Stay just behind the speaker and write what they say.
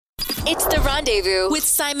It's The Rendezvous with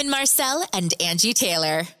Simon Marcel and Angie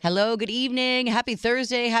Taylor. Hello, good evening. Happy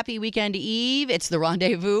Thursday. Happy weekend eve. It's The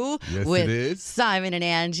Rendezvous Yes, with it is. Simon and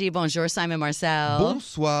Angie. Bonjour, Simon Marcel.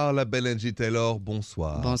 Bonsoir, la belle Angie Taylor.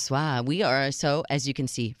 Bonsoir. Bonsoir. We are, so as you can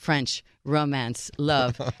see, French, romance,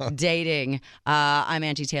 love, dating. I'm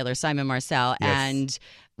Angie Taylor, Simon Marcel, Yes. and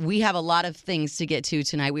we have a lot of things to get to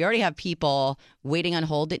tonight. We already have people waiting on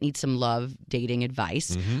hold that need some love dating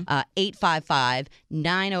advice.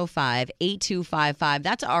 855-905-8255.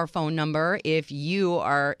 That's our phone number if you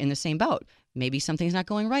are in the same boat. Maybe something's not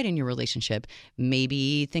going right in your relationship.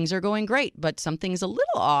 Maybe things are going great, but something's a little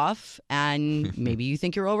off, and maybe you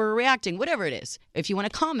think you're overreacting, whatever it is. If you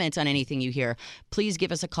want to comment on anything you hear, please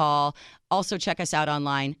give us a call. Also, check us out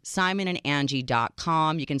online,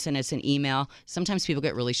 simonandangie.com. You can send us an email. Sometimes people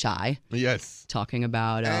get really shy Yes. talking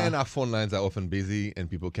about And our phone lines are often busy and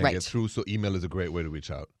people can't Right. get through, so email is a great way to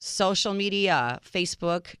reach out. social media,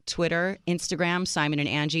 Facebook, Twitter, Instagram, Simon and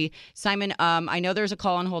Angie. Simon, I know there's a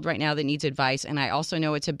call on hold right now that needs advice, and I also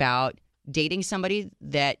know it's about dating somebody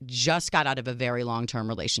that just got out of a very long-term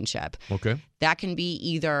relationship. Okay. That can be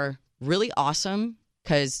either really awesome,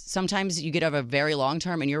 because sometimes you get out of a very long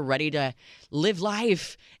term and you're ready to live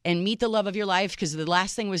life and meet the love of your life because the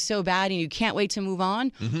last thing was so bad and you can't wait to move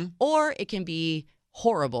on. Or it can be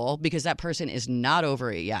horrible because that person is not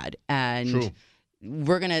over it yet. And True.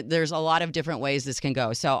 there's a lot of different ways this can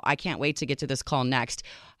go. So I can't wait to get to this call next.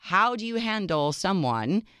 How do you handle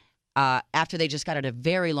someone after they just got out of a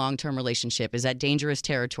very long-term relationship? Is that dangerous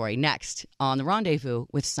territory? Next on The Rendezvous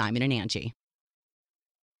with Simon and Angie.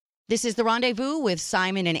 This is The Rendezvous with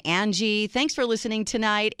Simon and Angie. Thanks for listening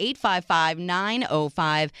tonight.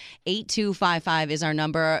 855-905-8255 is our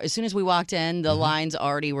number. As soon as we walked in, the lines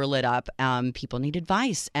already were lit up. People need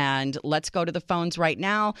advice. And let's go to the phones right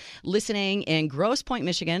now. Listening in Grosse Pointe,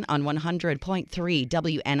 Michigan on 100.3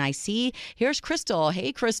 WNIC. Here's Crystal.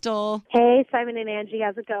 Hey, Crystal. Hey, Simon and Angie,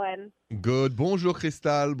 how's it going? Good. Bonjour,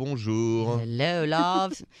 Cristal. Bonjour. Hello,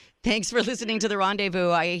 love. Thanks for listening to The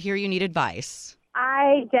Rendezvous. I hear you need advice.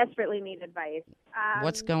 I desperately need advice.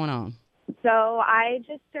 What's going on? So I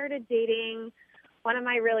just started dating one of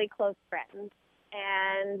my really close friends,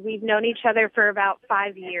 and we've known each other for about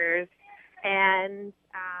 5 years, and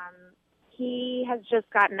he has just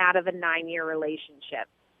gotten out of a 9-year relationship.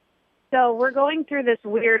 So we're going through this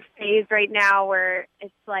weird phase right now where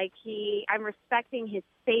it's like I'm respecting his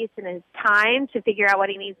space and his time to figure out what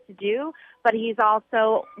he needs to do, but he's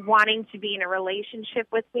also wanting to be in a relationship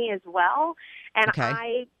with me as well. And Okay.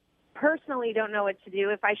 I personally don't know what to do,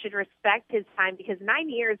 if I should respect his time, because 9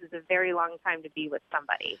 years is a very long time to be with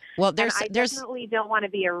somebody. Well, And I definitely don't want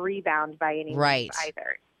to be a rebound by any Right. means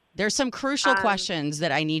either. There's some crucial questions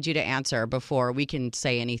that I need you to answer before we can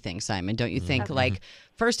say anything, Simon. Don't you think? Like,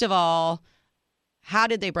 first of all, how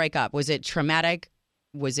did they break up? Was it traumatic?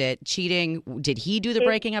 Was it cheating? Did he do the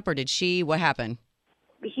breaking up or did she? What happened?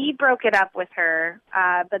 He broke it up with her,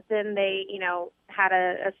 but then they, had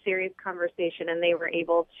a serious conversation and they were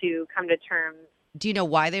able to come to terms. Do you know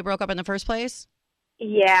why they broke up in the first place?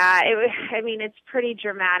 Yeah, it's pretty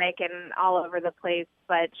dramatic and all over the place,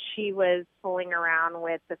 but she was fooling around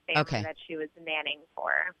with the family Okay. that she was nannying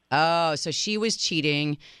for. Oh, so she was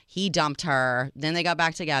cheating. He dumped her. Then they got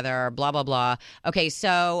back together, blah, blah, blah. Okay,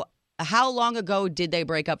 so how long ago did they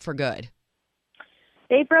break up for good?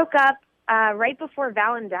 They broke up right before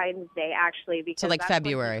Valentine's Day, actually, because So, like, that's when he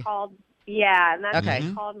February. called. Yeah, and that's Okay. when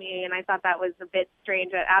he called me, and I thought that was a bit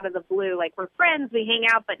strange, out of the blue. Like, we're friends, we hang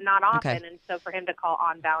out, but not often, Okay. and so for him to call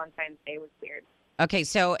on Valentine's Day was weird. Okay,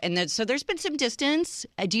 so so there's been some distance.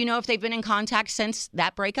 Do you know if they've been in contact since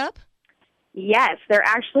that breakup? Yes, they're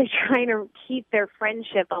actually trying to keep their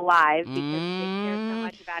friendship alive because they care so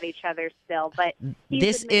much about each other still. But he's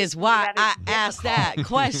This admitted is to me why that I it's asked difficult. that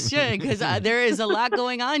question, because there is a lot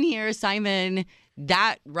going on here, Simon.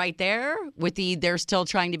 That right there with they're still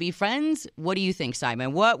trying to be friends. What do you think,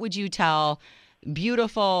 Simon? What would you tell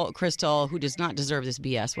beautiful Crystal, who does not deserve this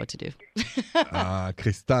BS, what to do?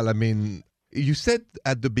 Cristal, you said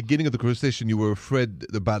at the beginning of the conversation you were afraid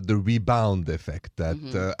about the rebound effect,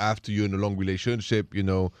 that after you're in a long relationship,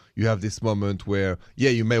 you have this moment where,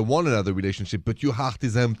 you may want another relationship, but your heart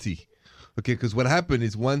is empty. Okay, because what happens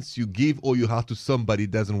is once you give all your heart to somebody,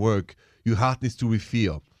 it doesn't work. Your heart needs to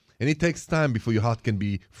refill. And it takes time before your heart can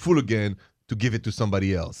be full again to give it to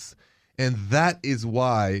somebody else. And that is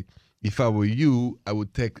why, if I were you, I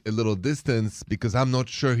would take a little distance because I'm not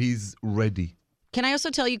sure he's ready. Can I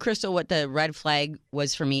also tell you, Crystal, what the red flag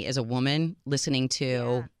was for me as a woman listening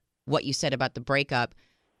to what you said about the breakup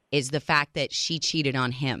is the fact that she cheated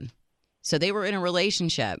on him. So they were in a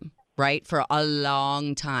relationship, right, for a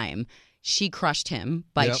long time. she crushed him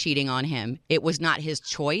by Yep. cheating on him. It was not his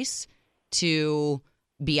choice to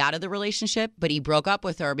be out of the relationship, but he broke up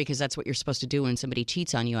with her because that's what you're supposed to do when somebody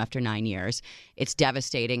cheats on you after 9 years. It's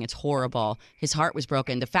devastating. It's horrible. His heart was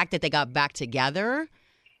broken. The fact that they got back together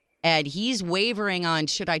and he's wavering on,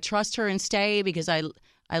 should I trust her and stay because I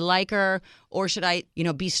like her, or should I,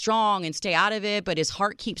 be strong and stay out of it? But his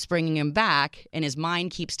heart keeps bringing him back and his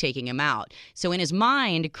mind keeps taking him out. So in his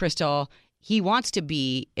mind, Crystal, he wants to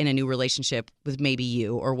be in a new relationship with maybe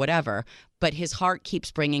you or whatever, but his heart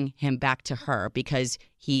keeps bringing him back to her because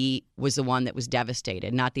he was the one that was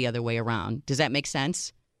devastated, not the other way around. Does that make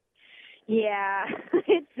sense? Yeah,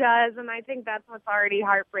 it does. And I think that's what's already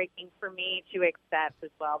heartbreaking for me to accept as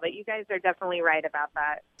well. But you guys are definitely right about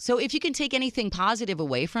that. So if you can take anything positive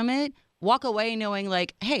away from it, walk away knowing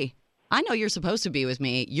like, hey, I know you're supposed to be with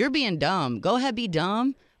me. You're being dumb. Go ahead, be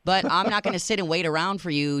dumb. But I'm not going to sit and wait around for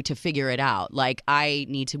you to figure it out. Like, I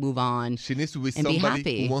need to move on. She needs to be and be somebody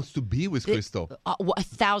happy. who wants to be with Crystal.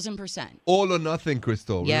 1,000%. All or nothing,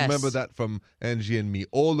 Crystal. Yes. Remember that from Angie and me.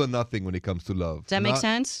 All or nothing when it comes to love. Does that make Not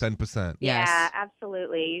sense? 10%. Yes. Yeah,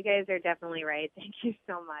 absolutely. You guys are definitely right. Thank you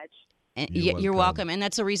so much. And You're you're welcome. welcome. And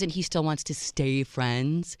that's the reason he still wants to stay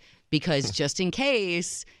friends, because just in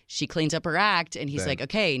case she cleans up her act and he's Then- like,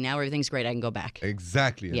 okay, now everything's great. I can go back.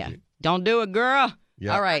 Exactly, Angie. Yeah. Don't do it, girl.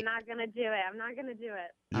 Yeah. All right. I'm not going to do it. I'm not going to do it.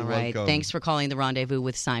 You're All right. welcome. Thanks for calling The Rendezvous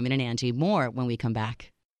with Simon and Angie. More when we come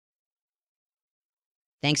back.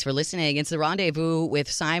 Thanks for listening. It's The Rendezvous with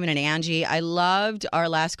Simon and Angie. I loved our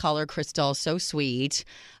last caller, Crystal. So sweet.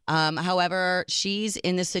 However, she's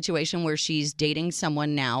in this situation where she's dating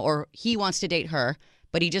someone now, or he wants to date her,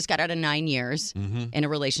 but he just got out of 9 years in a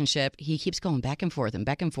relationship. He keeps going back and forth and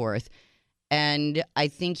back and forth. And I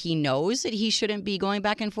think he knows that he shouldn't be going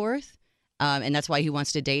back and forth. And that's why he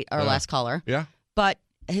wants to date our last caller. Yeah. But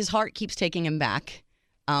his heart keeps taking him back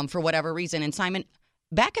for whatever reason. And Simon,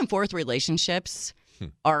 back and forth relationships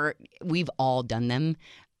we've all done them.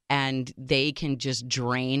 And they can just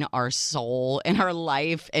drain our soul and our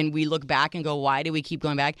life. And we look back and go, why do we keep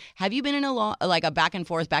going back? Have you been in a back and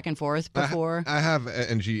forth before? I have,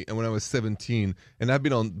 Angie, and when I was 17, and I've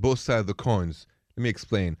been on both sides of the coins. Let me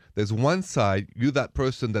explain. There's one side, you're that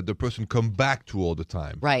person that the person come back to all the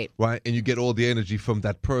time. Right. Right? And you get all the energy from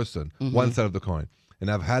that person, one side of the coin.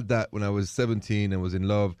 And I've had that when I was 17 and was in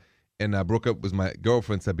love. And I broke up with my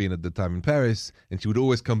girlfriend, Sabine, at the time in Paris. And she would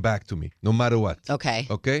always come back to me, no matter what. Okay.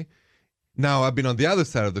 Okay? Now, I've been on the other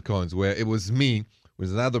side of the coins where it was me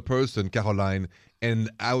with another person, Caroline, and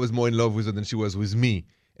I was more in love with her than she was with me.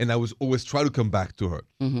 And I was always trying to come back to her.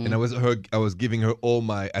 And I was giving her all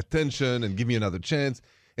my attention and give me another chance.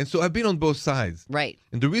 And so I've been on both sides. Right.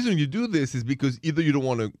 And the reason you do this is because either you don't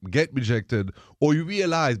want to get rejected, or you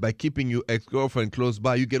realize by keeping your ex-girlfriend close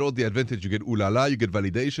by, you get all the advantage. You get ooh la la, you get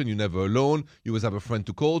validation, you're never alone, you always have a friend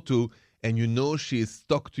to call to, and you know she is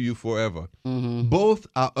stuck to you forever. Both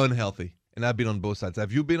are unhealthy. And I've been on both sides.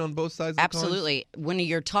 Have you been on both sides of the coins? Absolutely. When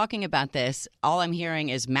you're talking about this, all I'm hearing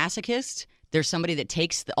is masochist. There's somebody that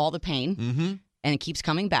takes all the pain and keeps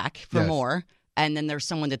coming back for Yes. more. And then there's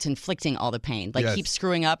someone that's inflicting all the pain, like Yes. keeps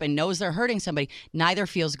screwing up and knows they're hurting somebody. Neither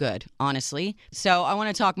feels good, honestly. So I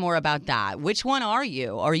want to talk more about that. Which one are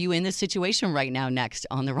you? Are you in this situation right now? Next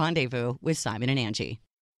on The Rendezvous with Simon and Angie.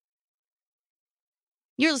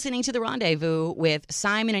 You're listening to The Rendezvous with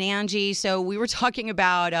Simon and Angie. So we were talking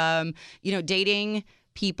about, dating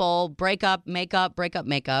people, break up, make up.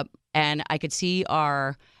 And I could see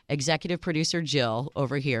our executive producer, Jill,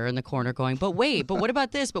 over here in the corner going, but wait, but what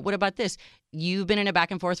about this? But what about this? You've been in a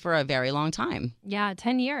back and forth for a very long time. Yeah,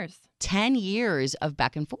 10 years. 10 years of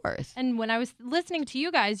back and forth. And when I was listening to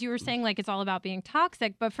you guys, you were saying like it's all about being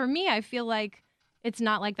toxic. But for me, I feel like it's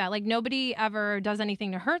not like that. Like nobody ever does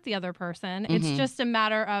anything to hurt the other person. It's just a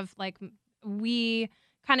matter of like we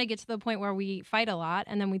kind of get to the point where we fight a lot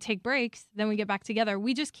and then we take breaks, then we get back together.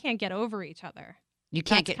 We just can't get over each other. You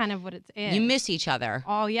can't That's kind of what it is. You miss each other.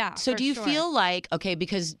 Oh, yeah. So for do you sure. feel like, okay,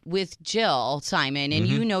 because with Jill, Simon, and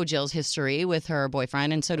you know Jill's history with her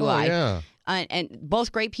boyfriend, and so do I. Yeah. And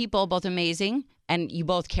both great people, both amazing, and you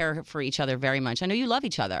both care for each other very much. I know you love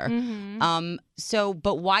each other.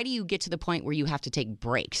 But why do you get to the point where you have to take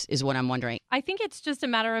breaks is what I'm wondering. I think it's just a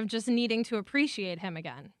matter of just needing to appreciate him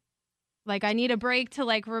again. Like I need a break to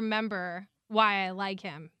like remember why I like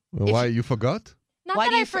him. Why, you forgot? Not Why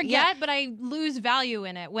that do you I for- forget, yeah. but I lose value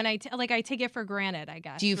in it when I take it for granted, I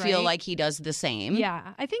guess. Do you feel right? like he does the same?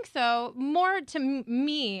 Yeah, I think so. More to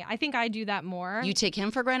me, I think I do that more. You take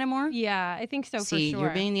him for granted more? Yeah, I think so See, for sure.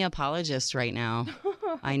 you're being the apologist right now.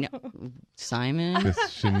 I know. Simon?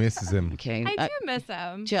 Yes, she misses him. Okay. I do miss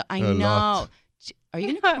him. Jill, I A know. lot. Are you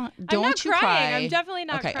gonna cry? Don't I'm not you crying. cry? I'm definitely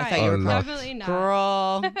not Okay, I crying. thought you were crying. Definitely not.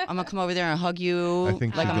 Girl, I'm gonna come over there and hug you I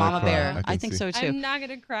think like she's a gonna mama cry. bear. I I can think see. so too. I'm not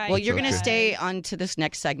gonna cry. Well, you're It's gonna okay. stay on to this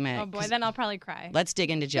next segment. Oh boy, 'cause then I'll probably cry. let's dig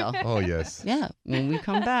into Jill. Oh, yes. Yeah, when we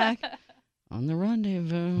come back on the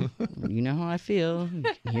rendezvous, you know how I feel. You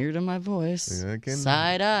can hear it in my voice. Yeah, I can-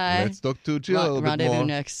 Side eye. Let's talk to Jill a little bit Rendezvous more.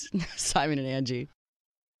 next. Simon and Angie.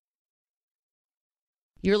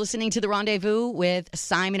 You're listening to The Rendezvous with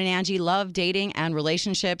Simon and Angie. Love, dating, and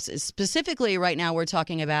relationships. Specifically, right now, we're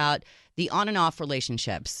talking about the on and off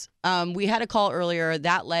relationships. We had a call earlier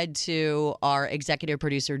that led to our executive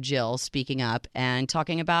producer, Jill, speaking up and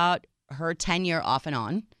talking about her tenure off and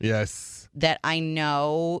on Yes. that I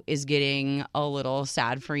know is getting a little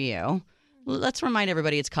sad for you. Let's remind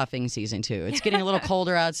everybody it's cuffing season too. It's getting a little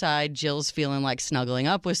colder outside. Jill's feeling like snuggling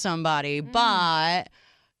up with somebody, but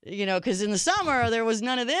you know, because in the summer there was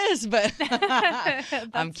none of this. But I'm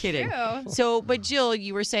That's kidding. true. So, but Jill,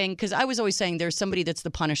 you were saying, because I was always saying there's somebody that's the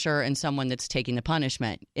punisher and someone that's taking the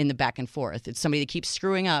punishment in the back and forth. It's somebody that keeps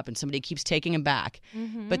screwing up and somebody keeps taking him back.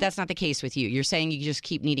 But that's not the case with you. You're saying you just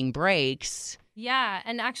keep needing breaks. Yeah,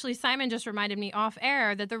 and actually Simon just reminded me off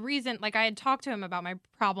air that the reason, like I had talked to him about my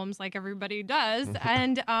problems like everybody does,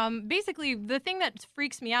 and basically the thing that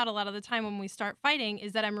freaks me out a lot of the time when we start fighting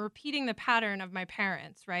is that I'm repeating the pattern of my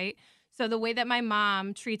parents, right? So the way that my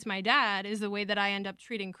mom treats my dad is the way that I end up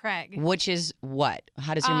treating Craig. Which is what?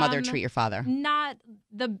 How does your mother treat your father? Not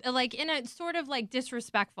the, like in a sort of like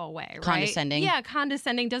disrespectful way, right? Condescending? Yeah,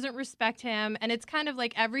 condescending, doesn't respect him. And it's kind of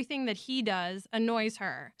like everything that he does annoys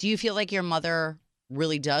her. Do you feel like your mother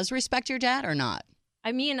really does respect your dad or not?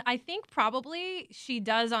 I mean, I think probably she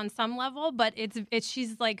does on some level, but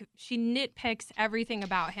she's like, she nitpicks everything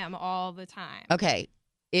about him all the time. Okay.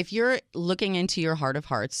 If you're looking into your heart of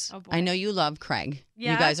hearts, Oh, boy. I know you love Craig. You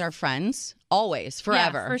Yes. guys are friends always,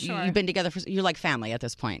 forever. for sure. You've been together you're like family at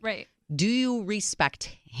this point. Right. Do you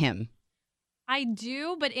respect him? I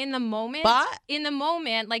do, but in the moment,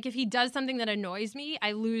 like if he does something that annoys me,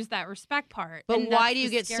 I lose that respect part. But and why that's do you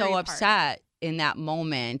the get scary so part. upset in that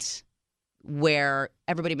moment where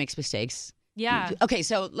everybody makes mistakes? Yeah. Okay,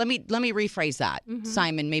 so let me rephrase that. Mhm.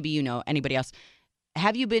 Simon, maybe you know, anybody else.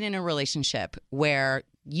 Have you been in a relationship where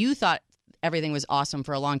you thought everything was awesome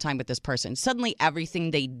for a long time with this person? Suddenly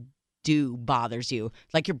everything they do bothers you.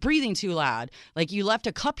 Like you're breathing too loud. Like you left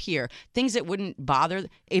a cup here. Things that wouldn't bother.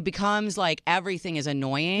 It becomes like everything is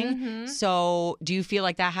annoying. Mhm. So do you feel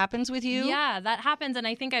like that happens with you? Yeah, that happens. And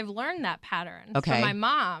I think I've learned that pattern Okay. from my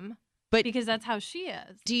mom. But- because that's how she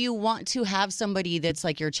is. Do you want to have somebody that's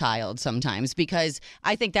like your child sometimes? Because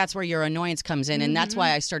I think that's where your annoyance comes in. And that's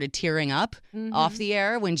why I started tearing up off the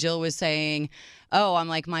air when Jill was saying, oh, I'm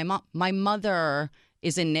like, my mother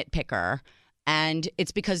is a nitpicker. And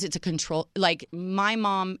it's because it's a control. Like my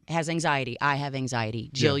mom has anxiety. I have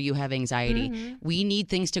anxiety. Jill, you have anxiety. We need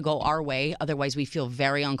things to go our way. Otherwise, we feel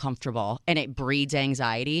very uncomfortable and it breeds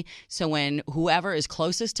anxiety. So when whoever is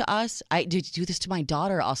closest to us, I do this to my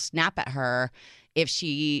daughter. I'll snap at her if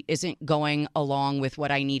she isn't going along with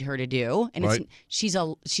what I need her to do. And Right. she's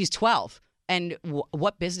 12. And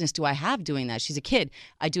what business do I have doing that? She's a kid.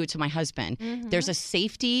 I do it to my husband. There's a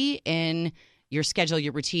safety in your schedule,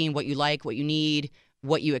 your routine, what you like, what you need,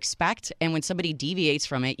 what you expect. And when somebody deviates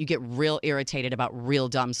from it, you get real irritated about real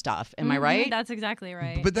dumb stuff. Am I right? That's exactly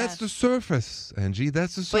right. But that's the surface, Angie.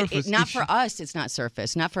 That's the But surface. not If for you- us, it's not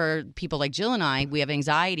surface. Not for people like Jill and I. We have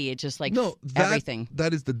anxiety. It's just like No, that, everything.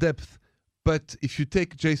 that is the depth. But if you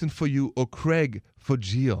take Jason for you or Craig for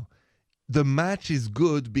Jill, the match is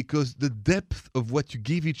good because the depth of what you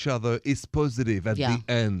give each other is positive at Yeah. the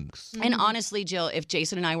end. And honestly, Jill, if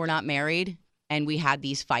Jason and I were not married and we had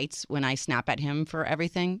these fights when I snap at him for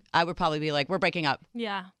everything, I would probably be like, we're breaking up.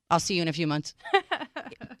 Yeah. I'll see you in a few months.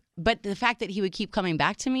 But the fact that he would keep coming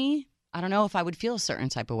back to me, I don't know if I would feel a certain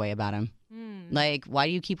type of way about him. Like, why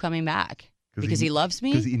do you keep coming back? Because he loves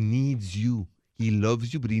me? Because he needs you. He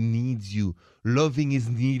loves you, but he needs you. Loving is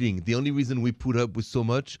needing. The only reason we put up with so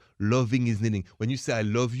much, loving is needing. When you say I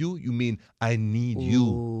love you, you mean I need you.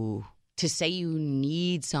 Ooh. To say you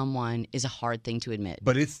need someone is a hard thing to admit.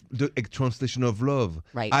 But it's the translation of love.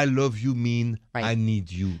 Right. I love you mean Right. I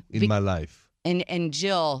need you in Be- my life. And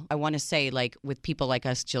Jill, I want to say, like, with people like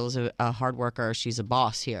us, Jill's a hard worker. She's a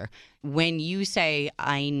boss here. When you say,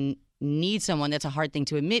 I need someone, that's a hard thing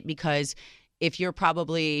to admit because if you're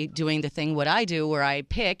probably doing the thing what I do where I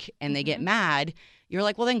pick and they get mad, you're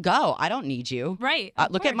like, well, then go. I don't need you. Right.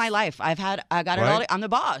 of Look at my course. life. I got it Right. all. I'm the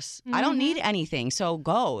boss. I don't need anything. So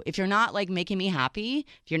go. If you're not like making me happy,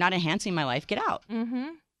 if you're not enhancing my life, get out. Mm-hmm.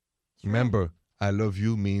 Remember, I love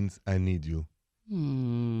you means I need you.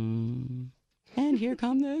 And here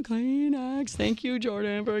come the Kleenex. Thank you,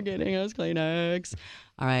 Jordan, for getting us Kleenex.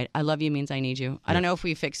 All right. I love you means I need you. I don't know if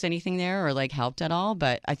we fixed anything there or like helped at all,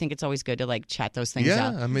 but I think it's always good to like chat those things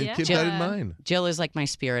out. Yeah, I mean, Yeah. keep that in mind. Jill is like my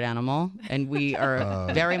spirit animal, and we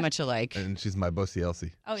are very much alike. And she's my bossy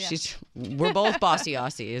Elsie. Oh yeah. We're both bossy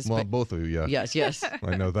Aussies. Well, but both of you, yeah. yes, yes.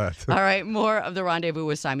 I know that. All right. More of the Rendezvous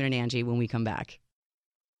with Simon and Angie when we come back.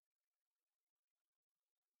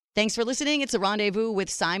 Thanks for listening. It's a Rendezvous with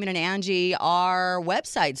Simon and Angie. Our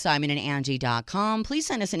website, simonandangie.com. Please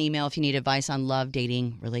send us an email if you need advice on love,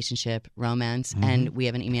 dating, relationship, romance. And we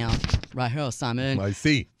have an email right here, Simon, I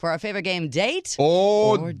see. for our favorite game, date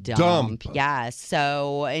Or dump. Yes.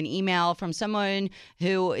 So an email from someone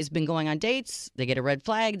who has been going on dates. They get a red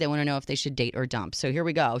flag. They want to know if they should date or dump. So here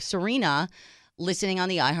we go. Serena, listening on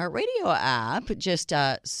the iHeartRadio app. Just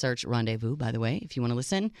search Rendezvous, by the way, if you want to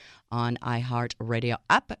listen on iHeartRadio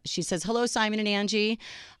app. She says, hello, Simon and Angie.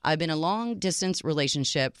 I've been in a long-distance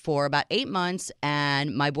relationship for about 8 months,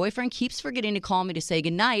 and my boyfriend keeps forgetting to call me to say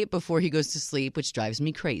goodnight before he goes to sleep, which drives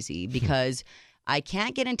me crazy because I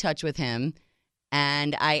can't get in touch with him,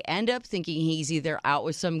 and I end up thinking he's either out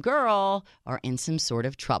with some girl or in some sort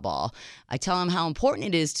of trouble. I tell him how important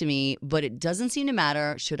it is to me, but it doesn't seem to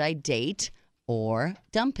matter. Should I date or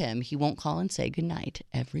dump him? He won't call and say goodnight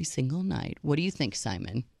every single night. What do you think,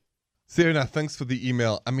 Simon? Serena, thanks for the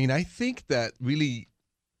email. I mean, I think that really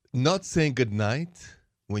not saying goodnight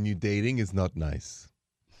when you're dating is not nice.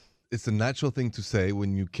 It's a natural thing to say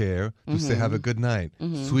when you care, to say have a good night,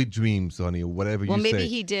 sweet dreams, honey, or whatever Well, you say. maybe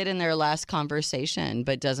he did in their last conversation,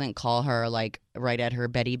 but doesn't call her like right at her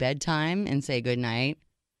bedtime and say goodnight.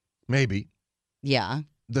 Maybe. Yeah.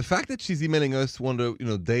 The fact that she's emailing us, wonder,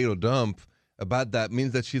 date or dump, about that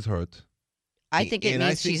means that she's hurt. I think it And I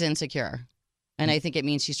means think- she's insecure. And I think it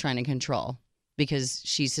means she's trying to control because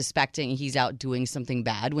she's suspecting he's out doing something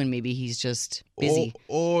bad when maybe he's just busy.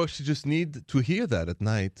 Or she just need to hear that at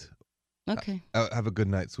night. Okay. Have a good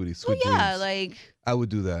night, sweetie. Well, Sweet yeah, dreams. like, I would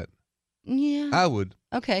do that. yeah. I would,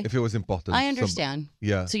 Okay. if it was important. I understand.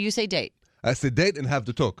 Yeah. So you say date. I say date and have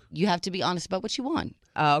the talk. You have to be honest about what you want.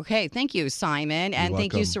 Okay. Thank you, Simon. And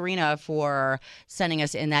thank you, welcome. Serena, for sending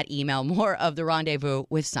us in that email. More of the Rendezvous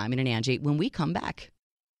with Simon and Angie when we come back.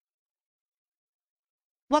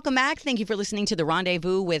 Welcome back. Thank you for listening to The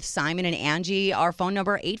Rendezvous with Simon and Angie. Our phone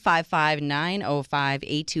number,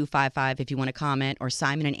 855-905-8255 if you want to comment, or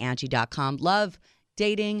simonandangie.com. Love,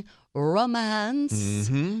 dating, romance.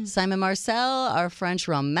 Simon Marcel, our French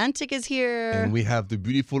romantic, is here. And we have the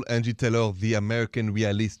beautiful Angie Taylor, the American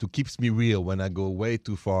realist, who keeps me real when I go way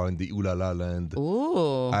too far in the ooh la la land.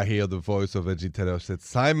 Ooh. I hear the voice of Angie Taylor said,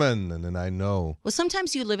 Simon, and then I know. Well,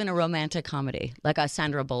 sometimes you live in a romantic comedy, like a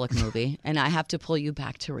Sandra Bullock movie, and I have to pull you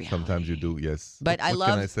back to reality. Sometimes you do, yes. But what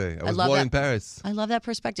can I say? I was love born that- in Paris. I love that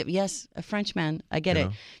perspective. Yes, a Frenchman. I get You it.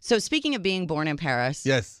 know? So speaking of being born in Paris,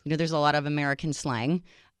 Yes. there's a lot of American slang.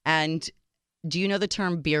 And do you know the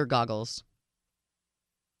term beer goggles?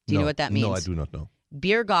 Do you know what that means? No, I do not know.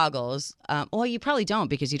 Beer goggles. Well, you probably don't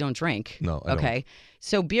because you don't drink. No, I don't. Okay.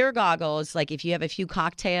 So beer goggles, like if you have a few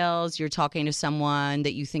cocktails, you're talking to someone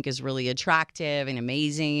that you think is really attractive and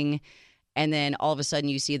amazing, and then all of a sudden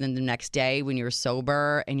you see them the next day when you're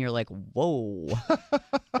sober and you're like, whoa,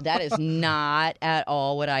 that is not at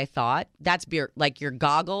all what I thought. That's beer. Like your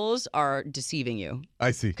goggles are deceiving you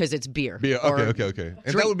I see. because it's beer. Beer. Or Okay. And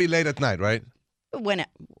that drink- would be late at night, right?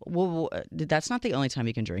 that's not the only time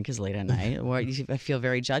you can drink is late at night. I feel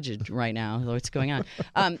very judged right now. What's going on?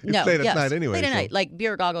 No, late at yes, night anyway, Late at so- night, like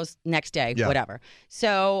beer goggles next day, Yeah. whatever.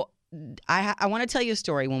 So I want to tell you a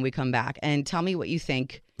story when we come back, and tell me what you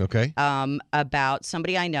think Okay. about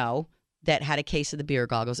somebody I know that had a case of the beer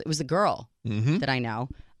goggles. It was a girl Mm-hmm. that I know.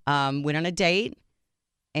 Went on a date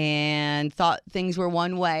and thought things were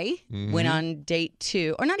one way. Mhm. Went on date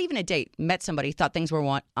two, or not even a date. Met somebody, thought things were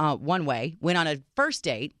one way. Went on a first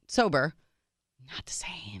date, sober, not the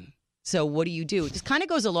same. So what do you do? It just kind of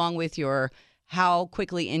goes along with your how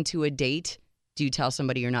quickly into a date do you tell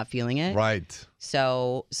somebody you're not feeling it? Right.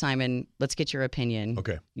 So Simon, let's get your opinion.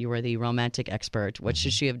 Okay. You are the romantic expert. What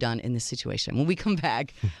should she have done in this situation? When we come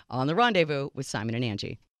back on The Rendezvous with Simon and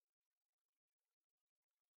Angie.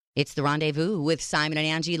 It's The Rendezvous with Simon and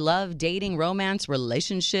Angie. Love, dating, romance,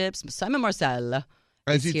 relationships. Simon Marcel is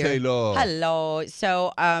Angie here. Taylor. Hello.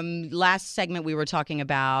 So last segment we were talking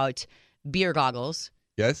about beer goggles,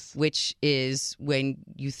 Yes. which is when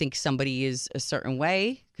you think somebody is a certain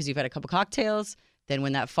way because you've had a couple cocktails. Then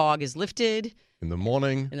when that fog is lifted In the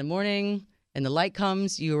morning. in the morning and the light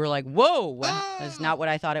comes, you were like, whoa, that's not what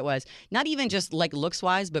I thought it was. Not even just like looks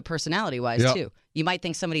wise, but personality wise Yeah. too. You might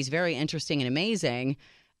think somebody's very interesting and amazing.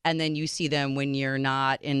 And then you see them when you're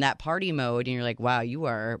not in that party mode and you're like, wow, you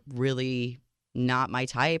are really not my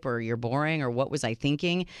type, or you're boring, or what was I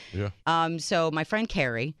thinking? Yeah. So my friend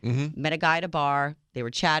Carrie met a guy at a bar. They were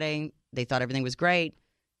chatting. They thought everything was great.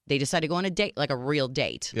 They decided to go on a date, like a real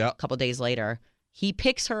date. Yeah. A couple days later, he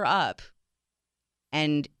picks her up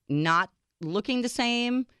and not looking the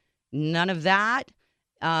same, none of that.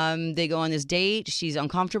 They go on this date. She's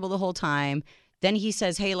uncomfortable the whole time. Then he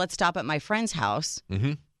says, hey, let's stop at my friend's house.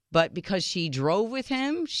 Mm-hmm. But because she drove with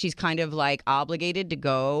him, she's kind of like obligated to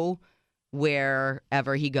go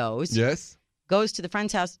wherever he goes. Yes. Goes to the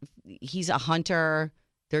friend's house. He's a hunter.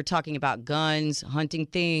 They're talking about guns, hunting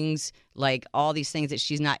things, like all these things that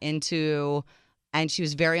she's not into. And she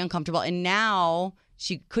was very uncomfortable. And now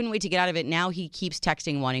she couldn't wait to get out of it. Now he keeps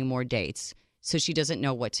texting, wanting more dates. So she doesn't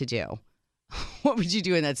know what to do. What would you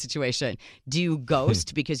do in that situation? Do you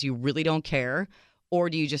ghost because you really don't care? Or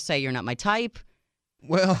do you just say you're not my type?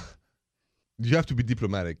 Well, you have to be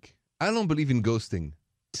diplomatic. I don't believe in ghosting.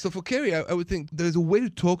 So for Carrie, I would think there's a way to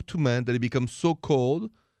talk to man that it becomes so cold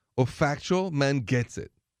or factual, man gets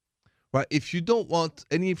it. Right? If you don't want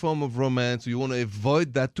any form of romance, or you want to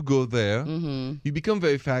avoid that to go there, you become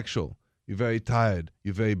very factual. You're very tired.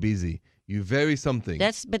 You're very busy. You're very something.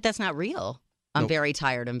 But that's not real. I'm very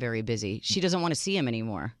tired. I'm very busy. She doesn't want to see him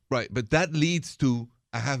anymore. Right. But that leads to,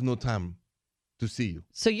 I have no time to see you.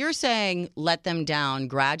 So you're saying let them down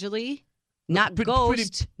gradually? Not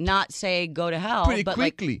ghost, not say go to hell, pretty but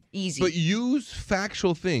quickly. Like easy. But use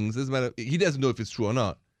factual things. Doesn't matter. He doesn't know if it's true or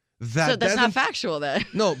not. So that's not factual then.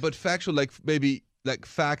 No, but factual, like maybe like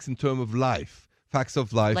facts in terms of life. Facts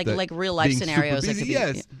of life. Like real life scenarios. That could be,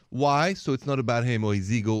 yes. Yeah. Why? So it's not about him or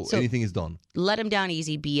his ego. So anything is done. Let him down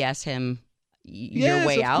easy. BS him your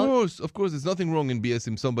way out. Of course. There's nothing wrong in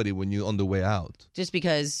BSing somebody when you're on the way out. Just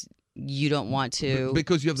because you don't want to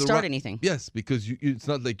because you have start anything. Yes, because it's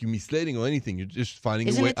not like you're misleading or anything. You're just finding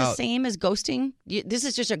a way out. Isn't it the same as ghosting? This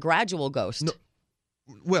is just a gradual ghost. No.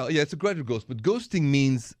 Well, yeah, it's a gradual ghost. But ghosting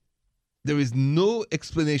means there is no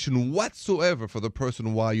explanation whatsoever for the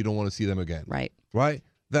person why you don't want to see them again. Right. Right?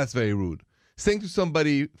 That's very rude. Saying to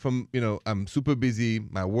somebody from, I'm super busy,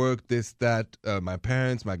 my work, this, that, my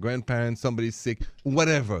parents, my grandparents, somebody's sick,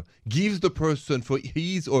 whatever, gives the person for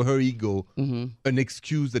his or her ego an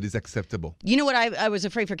excuse that is acceptable. You know what I was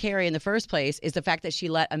afraid for Carrie in the first place is the fact that she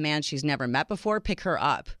let a man she's never met before pick her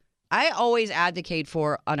up. I always advocate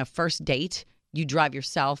for on a first date, you drive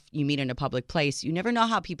yourself, you meet in a public place. You never know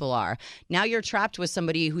how people are. Now you're trapped with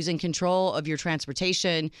somebody who's in control of your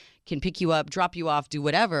transportation, can pick you up, drop you off, do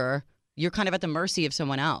whatever. You're kind of at the mercy of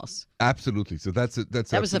someone else. Absolutely. So that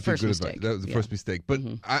was the first mistake. Advice. That was the first mistake. But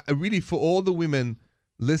I really, for all the women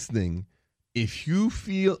listening, if you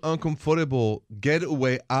feel uncomfortable, get a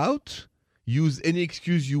way out. Use any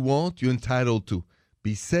excuse you want. You're entitled to.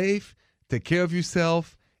 Be safe. Take care of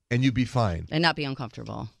yourself, and you'll be fine. And not be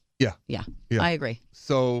uncomfortable. Yeah. I agree.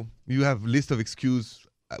 So you have a list of excuses.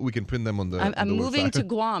 We can print them on the I'm the moving website. to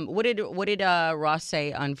Guam. What did Ross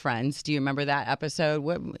say on Friends? Do you remember that episode?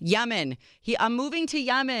 Yemen. I'm moving to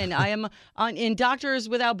Yemen. I am in Doctors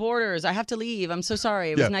Without Borders. I have to leave. I'm so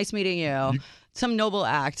sorry. It was nice meeting you. Some noble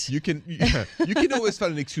act. You can always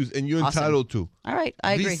find an excuse, and you're entitled to. All right,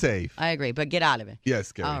 I agree. Be safe. I agree, but get out of it.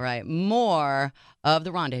 Yes, Gary. All right, more of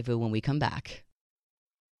The Rendezvous when we come back.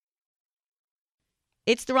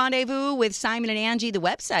 It's The Rendezvous with Simon and Angie. The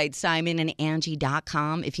website,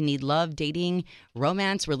 simonandangie.com. If you need love, dating,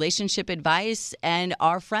 romance, relationship advice, and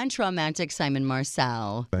our French romantic, Simon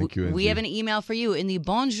Marcel. Thank you, Angie. We have an email for you in the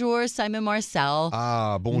Bonjour, Simon Marcel.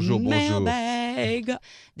 Bonjour. Mailbag.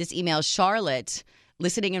 This email, Charlotte,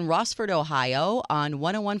 listening in Rossford, Ohio on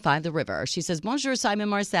 101.5 The River. She says, Bonjour, Simon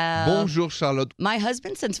Marcel. Bonjour, Charlotte. My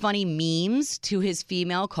husband sends funny memes to his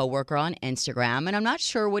female coworker on Instagram, and I'm not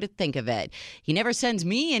sure what to think of it. He never sends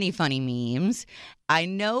me any funny memes. I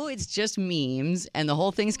know it's just memes, and the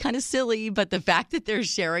whole thing's kind of silly, but the fact that they're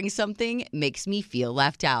sharing something makes me feel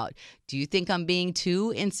left out. Do you think I'm being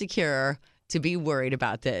too insecure to be worried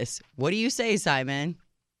about this? What do you say, Simon?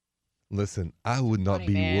 Listen, I would not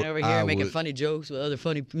be man over here making funny jokes with other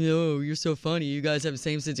funny. You're so funny. You guys have the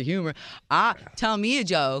same sense of humor. Tell me a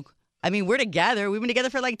joke. I mean, we're together. We've been together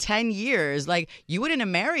for like 10 years. Like, you wouldn't have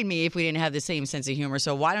married me if we didn't have the same sense of humor.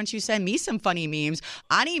 So why don't you send me some funny memes?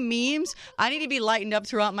 I need memes. I need to be lightened up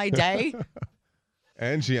throughout my day.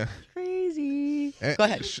 Angie. Crazy. Go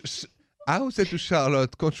ahead. I would say to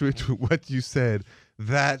Charlotte, contrary to what you said,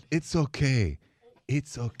 that it's okay.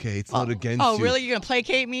 It's okay. It's not against you. Oh, really? You're going to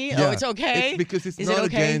placate me? Yeah. Oh, it's okay? It's because it's Is not it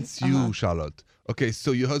okay? against you, Charlotte. Okay,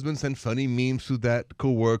 so your husband sent funny memes to that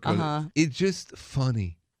coworker. It's just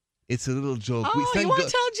funny. It's a little joke. Oh, Thank you want God-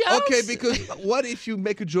 to tell jokes? Okay, because what if you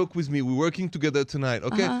make a joke with me? We're working together tonight,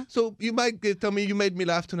 okay? Uh-huh. So you might tell me you made me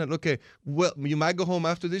laugh tonight. Okay, well, you might go home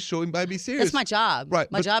after this show and might be serious. That's my job. Right,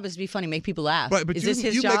 My but- job is to be funny, make people laugh. Right, but is you- this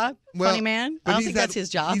his you make- job? well, Funny man? but I don't he's think that's at- his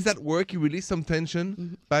job. He's at work. You release some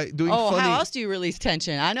tension by doing Oh, funny. how else do you release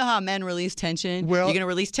tension? I know how men release tension. Well- You're going to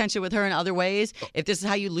release tension with her in other ways. If this is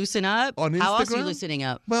how you loosen up, On how else are you Instagram? loosening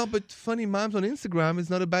up? Well, but funny moms on Instagram is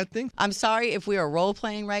not a bad thing. I'm sorry if we are role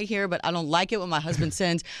playing right here, but I don't like it when my husband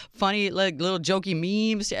sends funny, like little jokey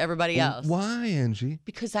memes to everybody else. Why, Angie?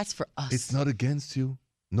 Because that's for us. It's not against you.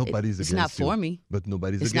 Nobody's It's against not you. for me. But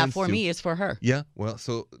nobody's It's against not for you. me. It's for her. Yeah, well,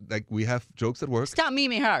 so like we have jokes at work. Stop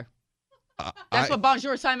memeing her. That's what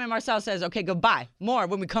Bonjour Simon Marcel says. Okay, goodbye. More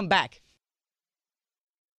when we come back.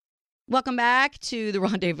 Welcome back to the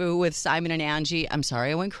Rendezvous with Simon and Angie. I'm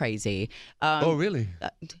sorry I went crazy. Oh, really?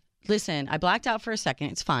 Listen, I blacked out for a second.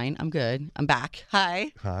 It's fine. I'm good. I'm back.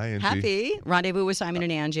 Hi. Hi, Angie. Happy. Rendezvous with Simon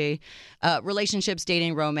and Angie. Relationships,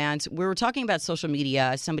 dating, romance. We were talking about social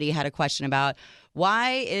media. Somebody had a question about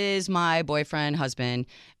why is my boyfriend, husband,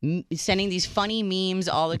 sending these funny memes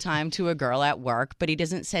all the time to a girl at work, but he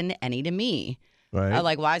doesn't send any to me? Right.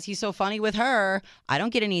 Like, why is he so funny with her? I don't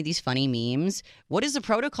get any of these funny memes. What is the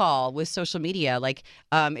protocol with social media? Like,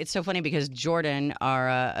 it's so funny because Jordan,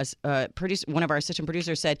 our one of our assistant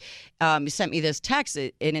producers, sent me this text,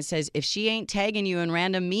 and it says, if she ain't tagging you in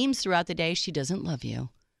random memes throughout the day, she doesn't love you.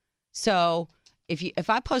 So if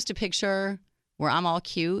I post a picture where I'm all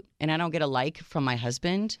cute and I don't get a like from my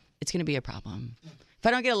husband, it's going to be a problem. If I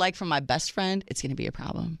don't get a like from my best friend, it's going to be a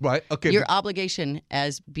problem. Right. Okay. Your obligation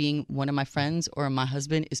as being one of my friends or my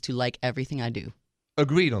husband is to like everything I do.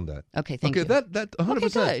 Agreed on that. Okay, thank you. Okay, that 100%.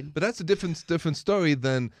 Okay, good. But that's a different story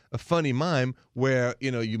than a funny mime where,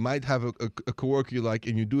 you might have a coworker you like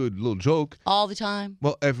and you do a little joke. All the time.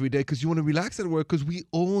 Well, every day because you want to relax at work because we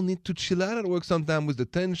all need to chill out at work sometimes with the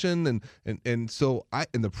tension and so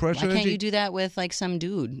the pressure. Why can't you do that with like some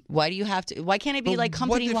dude? Why do you have to? Why can't it be But like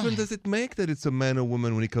company What difference wide? does it make that it's a man or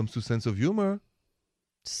woman when it comes to sense of humor?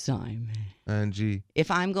 Simon. Angie. If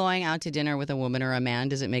I'm going out to dinner with a woman or a man,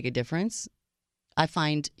 does it make a difference? I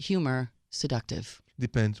find humor seductive.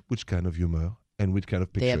 Depends which kind of humor and which kind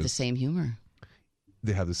of pictures. They have the same humor.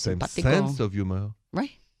 They have the same Simpatico. sense of humor.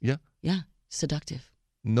 Right? Yeah. Yeah. Seductive.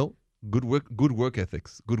 No. Good work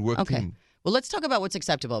ethics. Good work Okay. team. Well, let's talk about what's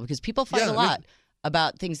acceptable because people fight Yeah, a lot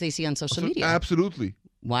about things they see on social media. Absolutely.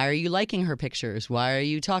 Why are you liking her pictures? Why are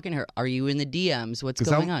you talking to her? Are you in the DMs? What's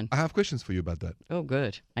going on? I have questions for you about that. Oh,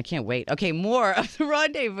 good. I can't wait. Okay, more of the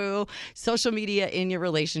Rendezvous, social media in your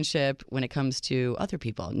relationship when it comes to other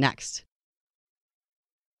people. Next.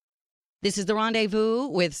 This is the Rendezvous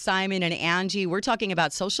with Simon and Angie. We're talking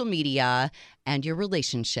about social media and your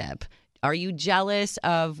relationship. Are you jealous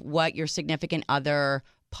of what your significant other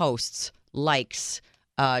posts, likes,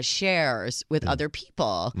 shares with other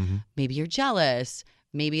people? Mm-hmm. Maybe you're jealous.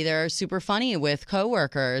 Maybe they're super funny with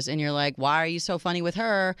coworkers, and you're like, "Why are you so funny with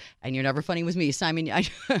her?" And you're never funny with me, Simon.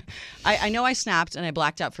 I know I snapped and I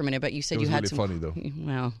blacked out for a minute, but you said It was you had really some. funny though.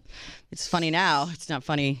 Well, it's funny now. It's not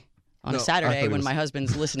funny on No, a I Saturday thought it when was- my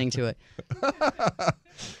husband's listening to it.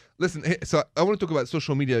 Listen, hey, so I want to talk about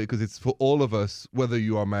social media because it's for all of us, whether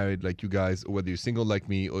you are married like you guys or whether you're single like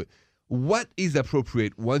me. Or what is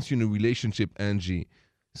appropriate once you're in a relationship, Angie?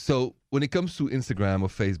 So when it comes to Instagram or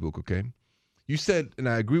Facebook, okay, you said, and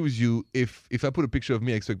I agree with you, if I put a picture of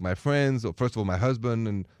me, I expect my friends or first of all my husband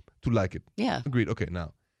and to like it. Yeah. Agreed. Okay,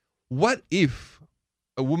 now, what if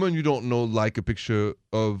a woman you don't know like a picture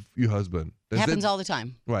of your husband? It happens all the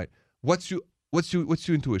time. Right. What's your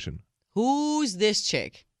intuition? Who's this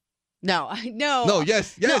chick? No, no. No,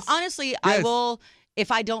 yes. No, honestly, I Yes. will, if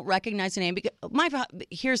I don't recognize the name, because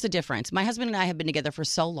here's the difference. My husband and I have been together for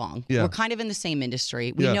so long. Yeah. We're kind of in the same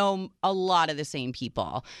industry. We Yeah. know a lot of the same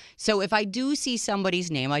people. So if I do see somebody's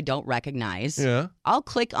name I don't recognize, Yeah. I'll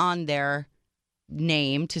click on their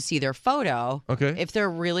name to see their photo. Okay. If they're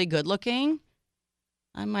really good looking,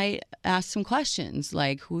 I might ask some questions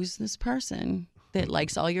like, who's this person that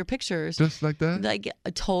likes all your pictures? Just like that? Like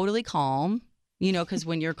totally calm, because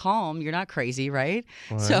when you're calm, you're not crazy, right?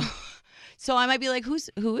 Right. So I might be like, who is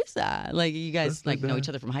that? Like you guys Just like know that. each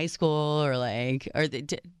other from high school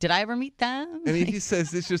did I ever meet them? And if he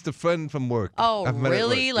says it's just a friend from work. Oh, I've met her at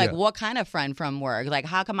really? work. Like Yeah. what kind of friend from work? Like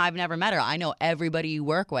how come I've never met her? I know everybody you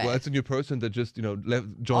work with. Well, it's a new person that just, joined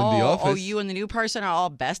the office. Oh, you and the new person are all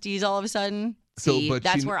besties all of a sudden? So, See, but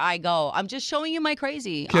that's she- where I go. I'm just showing you my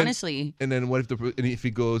crazy, Can- honestly. And then what if he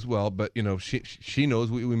goes, well, but, she knows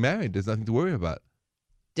we married. There's nothing to worry about.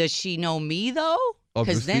 Does she know me though? Because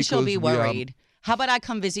Obviously, then she'll be 'cause we are- worried. how about I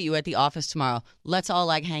come visit you at the office tomorrow? Let's all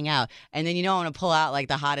like hang out. And then, I'm going to pull out like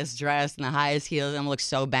the hottest dress and the highest heels and I'm gonna look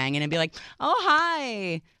so banging and be like, oh,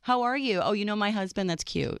 hi, how are you? Oh, my husband, that's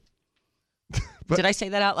cute. Did I say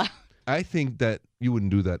that out loud? I think that you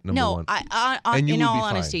wouldn't do that, number one. And in all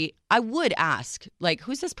honesty, I would ask, like,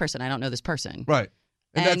 who's this person? I don't know this person. Right.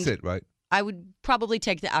 And that's it, right? I would probably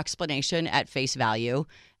take the explanation at face value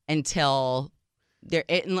until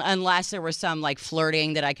unless there was some like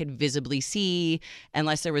flirting that I could visibly see,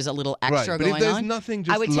 unless there was a little extra but going if there's on. Nothing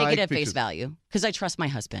just I would take it at pictures. face value because I trust my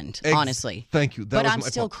husband, honestly. Thank you. But I'm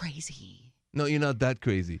still crazy. No, you're not that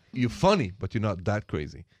crazy. You're funny, but you're not that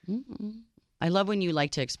crazy. Mm-mm. I love when you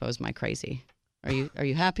like to expose my crazy. Are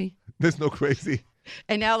you happy? There's no crazy.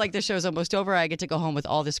 And now, like, the show's almost over. I get to go home with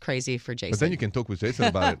all this crazy for Jason. But then you can talk with Jason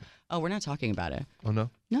about it. Oh, we're not talking about it. Oh,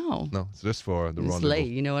 no? No. No, it's just for the It's rendezvous.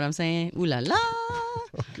 late. You know what I'm saying? Ooh la la.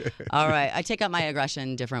 Okay. All right. I take out my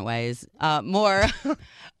aggression different ways. More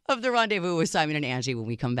of The Rendezvous with Simon and Angie when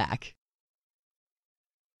we come back.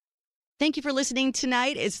 Thank you for listening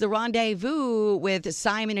tonight. It's The Rendezvous with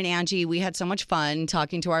Simon and Angie. We had so much fun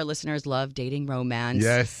talking to our listeners. Love, dating, romance.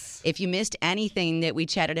 Yes. If you missed anything that we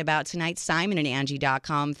chatted about tonight,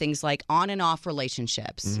 simonandangie.com, things like on and off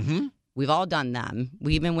relationships. Mm-hmm. We've all done them.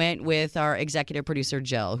 We even went with our executive producer,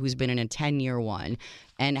 Jill, who's been in a 10-year one.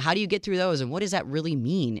 And how do you get through those? And what does that really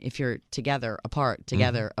mean if you're together, apart,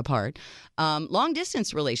 apart?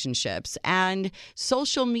 Long-distance relationships and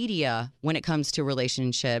social media when it comes to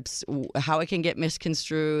relationships, how it can get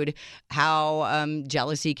misconstrued, how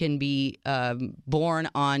jealousy can be born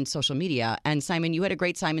on social media. And Simon, you had a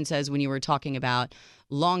great Simon Says when you were talking about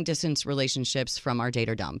long-distance relationships from our Date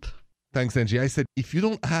or Dump. Thanks, Angie. I said, if you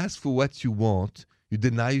don't ask for what you want, you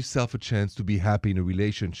deny yourself a chance to be happy in a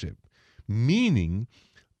relationship. Meaning,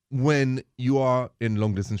 when you are in a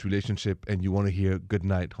long-distance relationship and you want to hear, good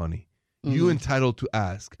night, honey, you're entitled to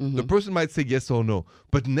ask. The person might say yes or no,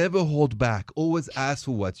 but never hold back. Always ask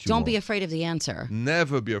for what you want. Don't be afraid of the answer.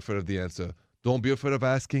 Never be afraid of the answer. Don't be afraid of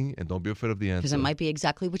asking, and don't be afraid of the answer. Because it might be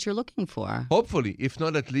exactly what you're looking for. Hopefully. If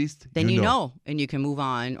not, at least then you know. And you can move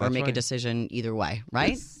on or That's make a right. decision either way, right?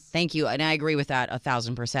 Yes. Thank you. And I agree with that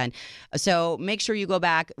 1,000%. So make sure you go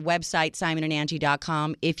back, website,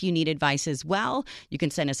 simonandangie.com. If you need advice as well, you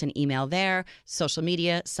can send us an email there. Social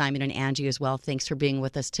media, Simon and Angie as well. Thanks for being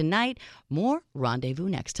with us tonight. More Rendezvous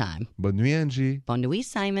next time. Bonne nuit, Angie. Bonne nuit,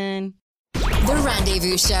 Simon. The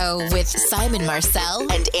Rendezvous Show with Simon Marcel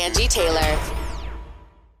and Angie Taylor.